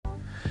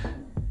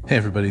Hey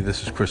everybody,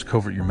 this is Chris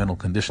Covert, your mental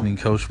conditioning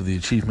coach with the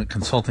Achievement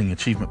Consulting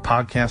Achievement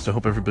Podcast. I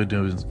hope everybody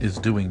is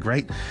doing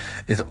great.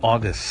 It's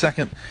August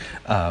 2nd.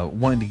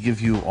 Wanting to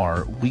give you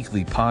our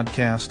weekly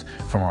podcast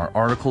from our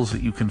articles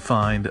that you can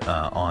find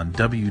on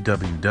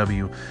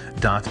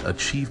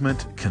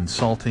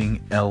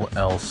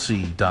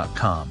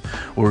www.achievementconsultingllc.com,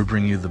 where we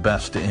bring you the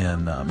best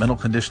in mental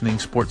conditioning,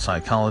 sports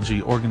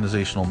psychology,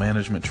 organizational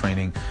management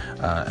training,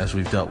 as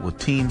we've dealt with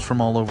teams from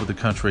all over the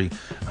country,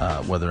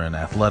 whether in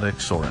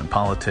athletics or in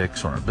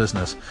politics or in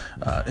business,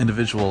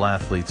 individual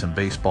athletes in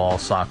baseball,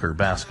 soccer,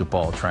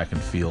 basketball, track and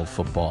field,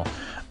 football.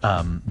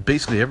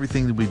 Basically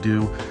everything that we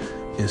do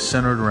is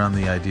centered around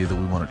the idea that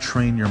we want to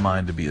train your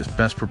mind to be as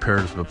best prepared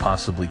as we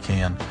possibly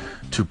can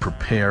to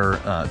prepare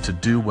to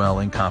do well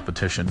in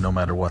competition no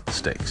matter what the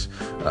stakes,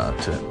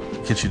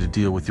 to get you to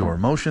deal with your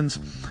emotions,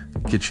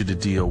 get you to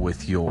deal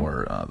with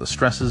your the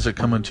stresses that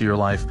come into your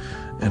life,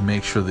 and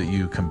make sure that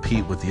you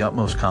compete with the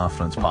utmost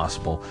confidence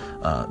possible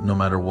no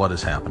matter what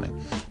is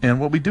happening. And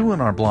what we do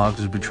in our blogs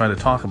is we try to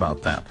talk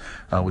about that.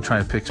 We try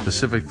to pick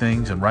specific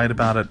things and write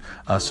about it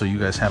so you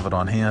guys have it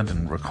on hand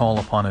and recall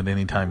upon it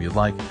anytime you'd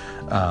like.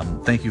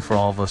 Thank you for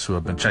all of us who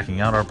have been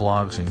checking out our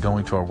blogs and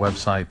going to our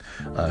website,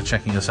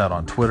 checking us out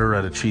on Twitter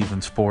at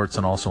Achievement Sports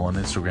and also on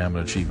Instagram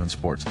at Achievement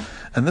Sports.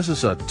 And this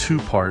is a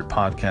two-part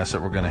podcast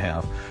that we're going to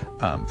have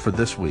for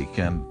this week,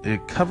 and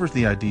it covers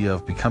the idea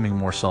of becoming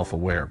more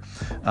self-aware.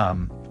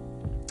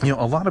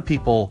 A lot of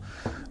people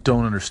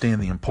don't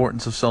understand the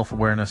importance of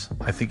self-awareness.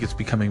 I think it's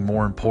becoming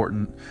more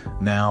important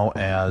now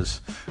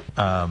as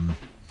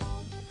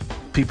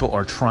people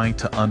are trying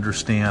to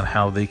understand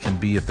how they can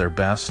be at their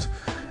best.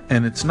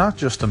 And it's not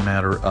just a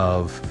matter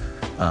of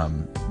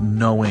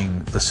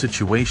knowing the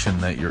situation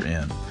that you're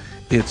in.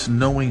 It's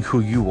knowing who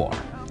you are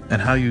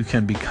and how you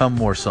can become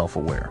more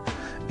self-aware.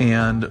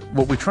 And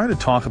what we try to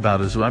talk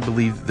about is, I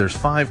believe there's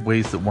 5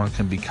 ways that one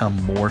can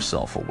become more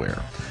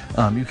self-aware.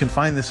 You can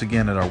find this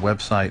again at our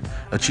website,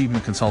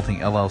 Achievement Consulting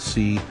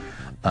LLC,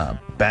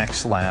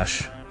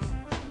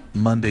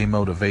 /Monday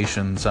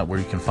Motivations, where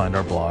you can find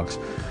our blogs.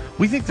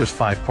 We think there's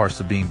 5 parts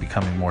to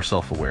becoming more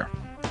self-aware.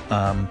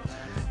 And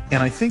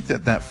I think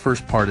that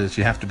first part is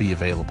you have to be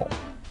available.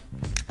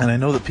 And I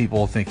know that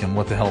people are thinking,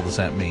 what the hell does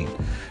that mean?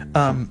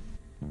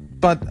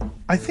 But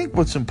I think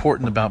what's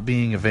important about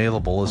being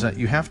available is that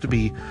you have to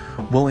be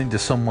willing to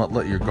somewhat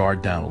let your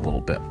guard down a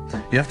little bit.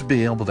 You have to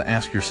be able to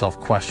ask yourself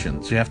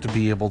questions. You have to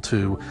be able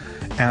to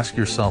ask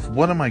yourself,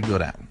 what am I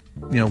good at?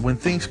 When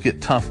things get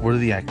tough, what are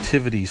the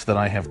activities that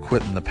I have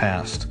quit in the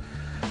past?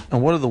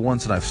 And what are the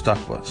ones that I've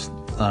stuck with?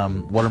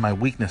 What are my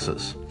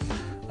weaknesses?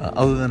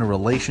 Other than a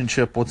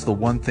relationship, what's the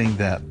one thing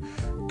that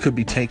could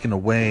be taken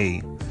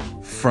away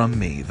from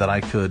me that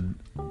I could,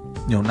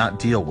 not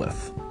deal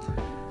with?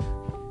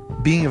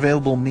 Being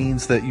available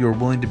means that you're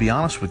willing to be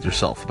honest with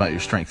yourself about your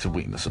strengths and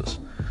weaknesses.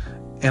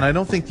 And I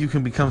don't think you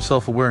can become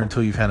self-aware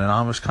until you've had an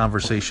honest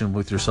conversation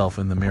with yourself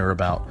in the mirror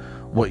about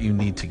what you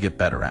need to get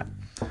better at.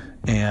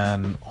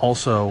 And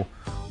also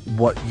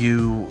what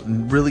you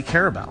really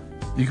care about.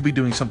 You could be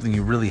doing something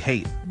you really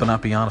hate, but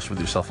not be honest with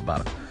yourself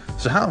about it.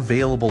 So how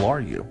available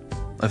are you?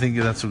 I think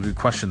that's a good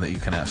question that you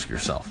can ask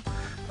yourself.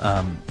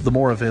 The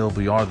more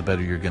available you are, the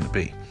better you're going to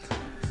be.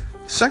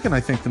 Second, I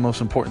think the most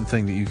important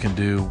thing that you can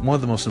do, one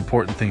of the most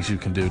important things you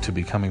can do to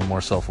becoming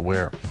more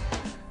self-aware,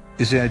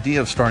 is the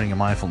idea of starting a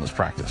mindfulness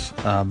practice.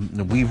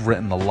 We've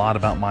written a lot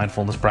about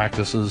mindfulness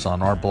practices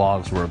on our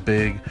blogs. We're a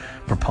big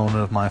proponent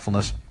of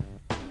mindfulness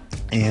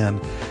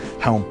and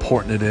how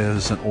important it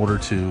is in order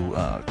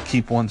to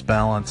keep one's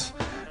balance,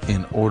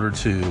 in order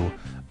to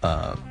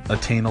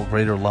attain a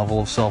greater level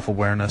of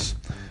self-awareness.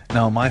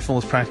 Now,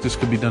 mindfulness practice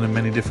could be done in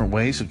many different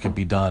ways. It could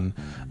be done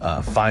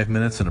 5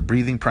 minutes in a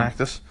breathing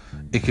practice.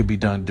 It could be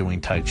done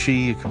doing Tai Chi.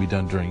 It could be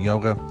done during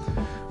yoga.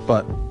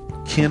 But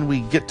can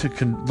we get to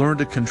learn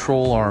to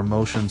control our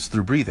emotions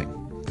through breathing?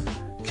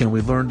 Can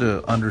we learn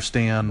to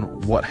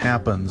understand what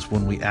happens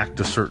when we act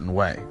a certain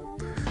way?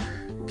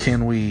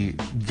 Can we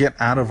get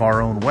out of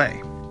our own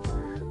way?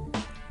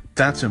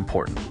 That's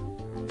important.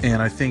 And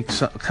I think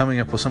coming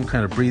up with some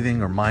kind of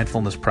breathing or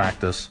mindfulness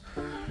practice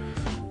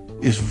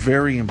is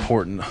very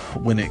important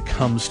when it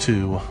comes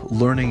to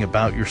learning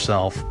about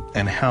yourself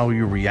and how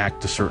you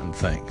react to certain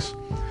things.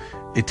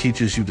 It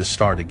teaches you to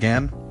start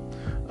again.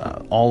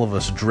 All of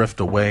us drift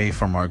away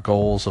from our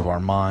goals of our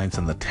minds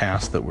and the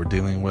tasks that we're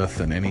dealing with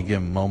in any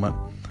given moment.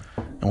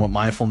 And what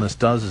mindfulness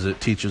does is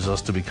it teaches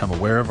us to become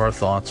aware of our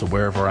thoughts,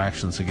 aware of our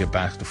actions, and get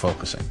back to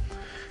focusing.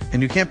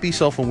 And you can't be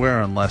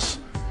self-aware unless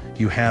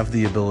you have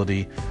the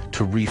ability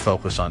to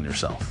refocus on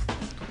yourself.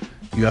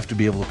 You have to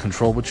be able to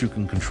control what you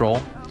can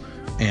control.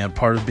 And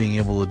part of being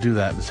able to do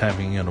that is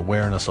having an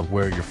awareness of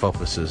where your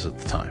focus is at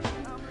the time.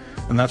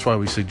 And that's why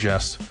we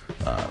suggest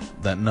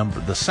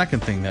the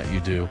second thing that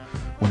you do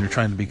when you're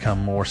trying to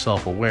become more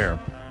self-aware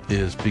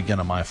is begin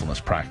a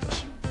mindfulness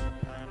practice.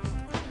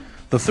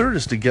 The third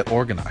is to get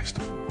organized.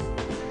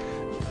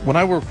 When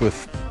I work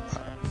with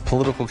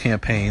political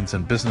campaigns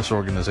and business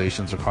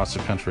organizations across the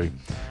country,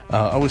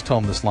 I always tell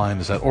them this line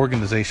is that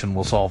organization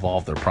will solve all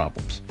of their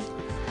problems.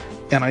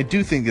 And I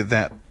do think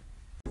that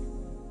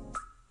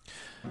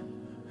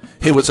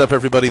Hey, what's up,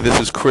 everybody? This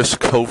is Chris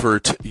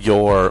Covert,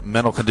 your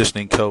mental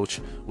conditioning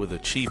coach with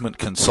Achievement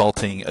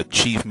Consulting,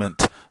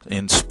 Achievement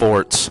in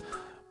Sports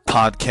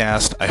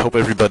podcast. I hope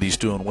everybody's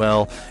doing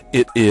well.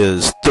 It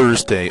is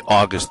Thursday,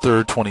 August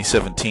 3rd,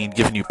 2017,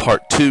 giving you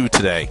part 2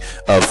 today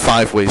of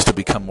 5 ways to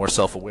become more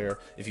self-aware.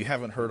 If you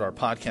haven't heard our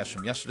podcast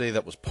from yesterday,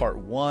 that was part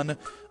 1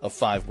 of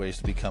 5 ways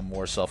to become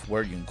more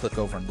self-aware. You can click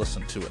over and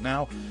listen to it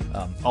now.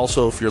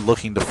 Also, if you're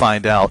looking to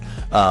find out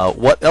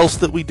what else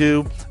that we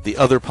do, the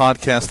other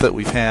podcasts that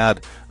we've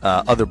had,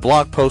 other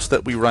blog posts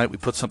that we write, we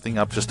put something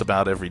up just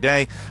about every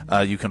day.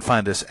 You can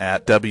find us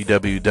at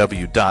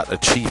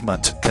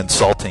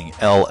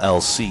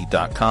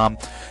www.achievementconsultingllc.com.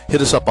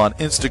 Hit us up on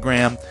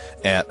Instagram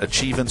at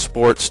Achievin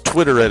Sports,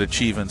 Twitter at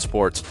Achievin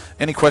Sports.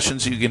 Any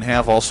questions you can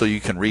have, also you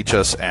can reach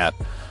us at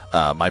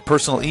my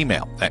personal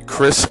email at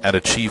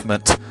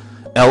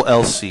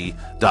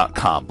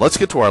chris@achievementllc.com. Let's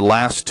get to our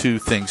last 2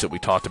 things that we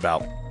talked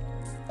about.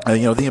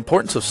 The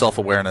importance of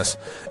self-awareness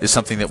is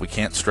something that we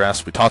can't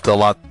stress. We talked a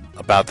lot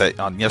about that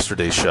on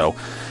yesterday's show,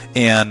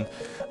 and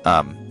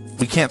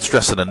we can't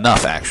stress it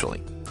enough,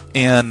 actually.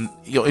 And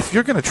if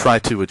you're going to try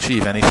to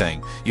achieve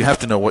anything, you have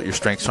to know what your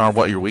strengths are and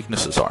what your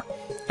weaknesses are.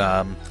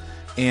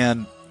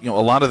 And a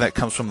lot of that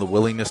comes from the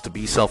willingness to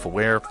be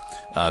self-aware,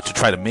 to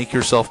try to make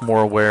yourself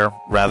more aware,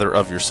 rather,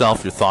 of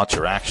yourself, your thoughts,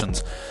 your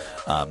actions.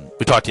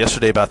 We talked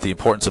yesterday about the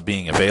importance of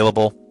being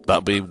available,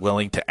 about being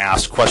willing to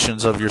ask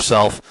questions of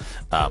yourself.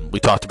 We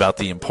talked about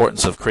the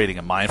importance of creating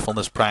a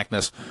mindfulness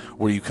practice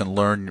where you can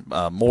learn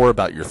more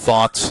about your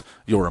thoughts,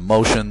 your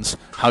emotions,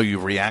 how you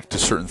react to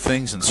certain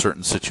things in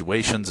certain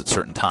situations at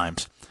certain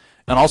times,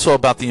 and also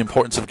about the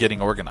importance of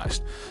getting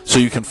organized so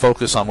you can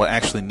focus on what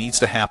actually needs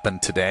to happen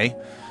today,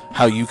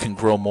 how you can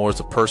grow more as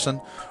a person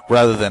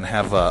rather than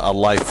have a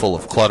life full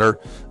of clutter,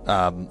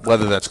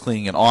 whether that's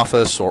cleaning an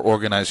office or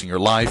organizing your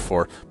life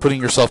or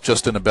putting yourself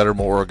just in a better,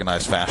 more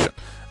organized fashion.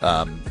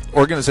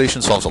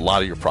 Organization solves a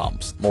lot of your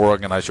problems. The more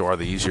organized you are,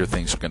 the easier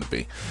things are going to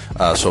be.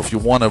 So if you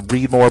want to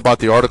read more about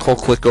the article,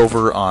 click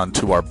over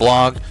onto our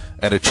blog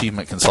at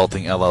Achievement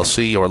Consulting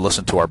LLC or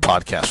listen to our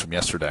podcast from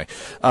yesterday.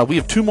 We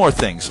have 2 more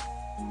things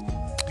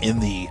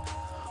in the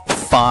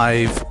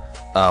 5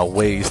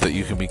 ways that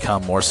you can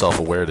become more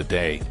self-aware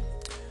today.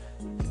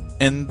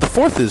 And the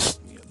 4th is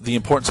the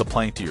importance of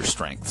playing to your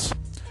strengths.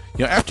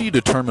 After you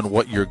determine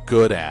what you're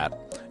good at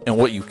and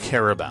what you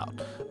care about,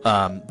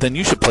 then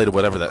you should play to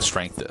whatever that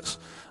strength is.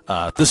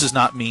 This does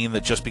not mean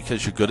that just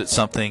because you're good at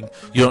something,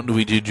 you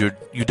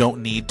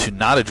don't need to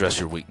not address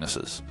your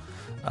weaknesses.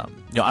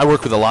 I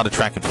work with a lot of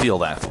track and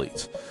field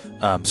athletes.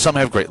 Some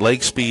have great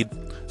leg speed,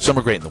 some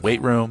are great in the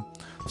weight room,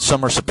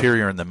 some are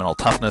superior in the mental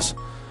toughness,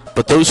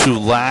 but those who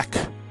lack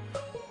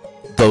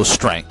those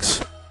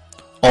strengths,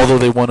 although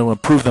they want to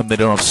improve them, they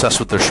don't obsess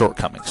with their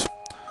shortcomings.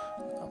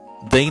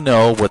 They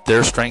know what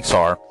their strengths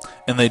are,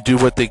 and they do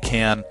what they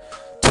can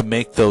to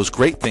make those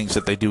great things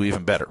that they do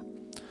even better,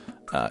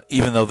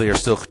 even though they are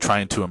still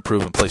trying to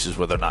improve in places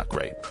where they're not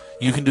great.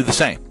 You can do the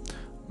same.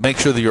 Make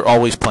sure that you're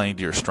always playing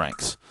to your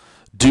strengths.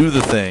 Do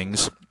the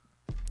things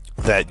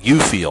that you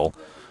feel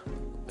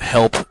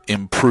help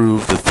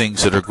improve the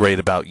things that are great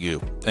about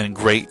you and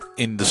great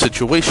in the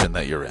situation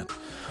that you're in.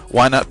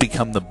 Why not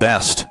become the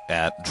best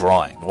at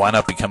drawing? Why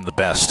not become the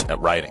best at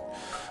writing?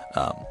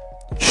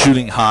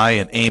 Shooting high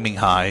and aiming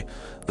high,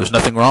 there's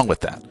nothing wrong with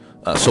that.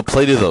 So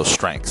play to those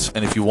strengths.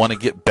 And if you want to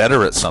get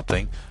better at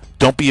something,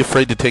 don't be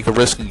afraid to take a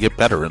risk and get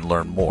better and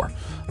learn more.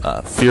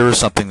 Fear is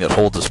something that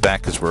holds us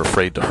back because we're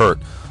afraid to hurt.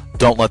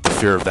 Don't let the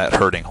fear of that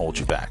hurting hold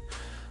you back.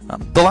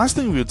 The last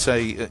thing we would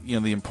say,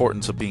 the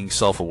importance of being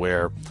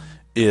self-aware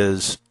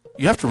is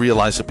you have to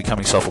realize that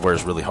becoming self-aware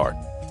is really hard.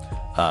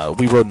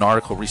 We wrote an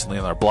article recently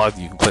on our blog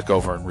that you can click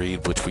over and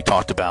read, which we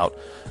talked about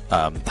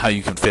how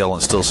you can fail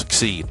and still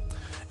succeed.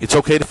 It's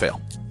okay to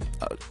fail.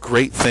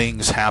 Great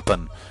things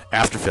happen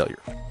after failure.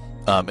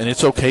 And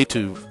it's okay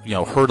to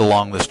hurt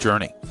along this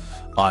journey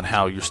on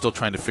how you're still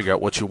trying to figure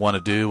out what you want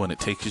to do and it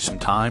takes you some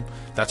time.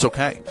 That's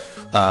okay.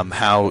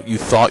 How you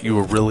thought you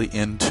were really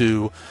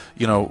into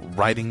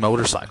riding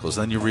motorcycles,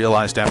 then you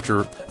realized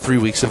after 3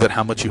 weeks of it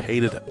how much you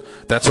hated it.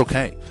 That's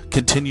okay.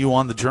 Continue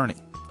on the journey.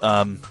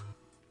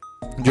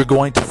 You're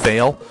going to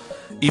fail.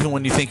 Even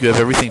when you think you have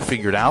everything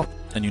figured out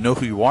and you know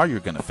who you are, you're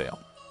going to fail.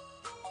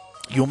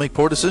 You'll make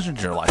poor decisions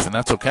in your life, and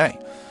that's okay.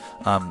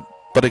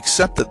 But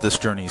accept that this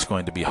journey is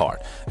going to be hard.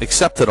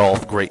 Accept that all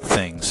great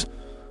things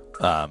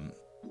that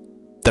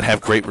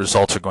have great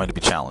results are going to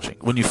be challenging.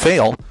 When you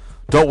fail,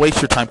 don't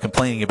waste your time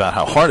complaining about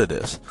how hard it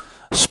is.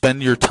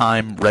 Spend your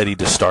time ready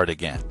to start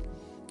again.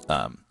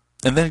 And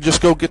then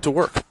just go get to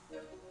work.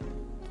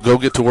 Go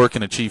get to work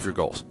and achieve your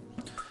goals.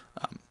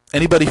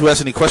 Anybody who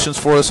has any questions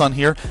for us on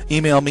here,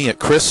 email me at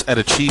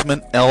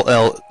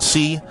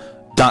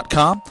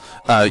chris@achievementllc.com.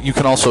 You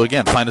can also,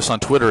 again, find us on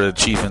Twitter at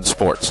Achievement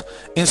Sports,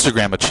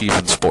 Instagram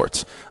Achievement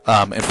Sports,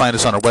 and find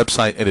us on our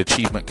website at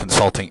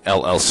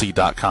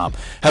achievementconsultingllc.com.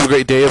 Have a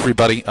great day,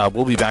 everybody.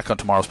 We'll be back on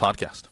tomorrow's podcast.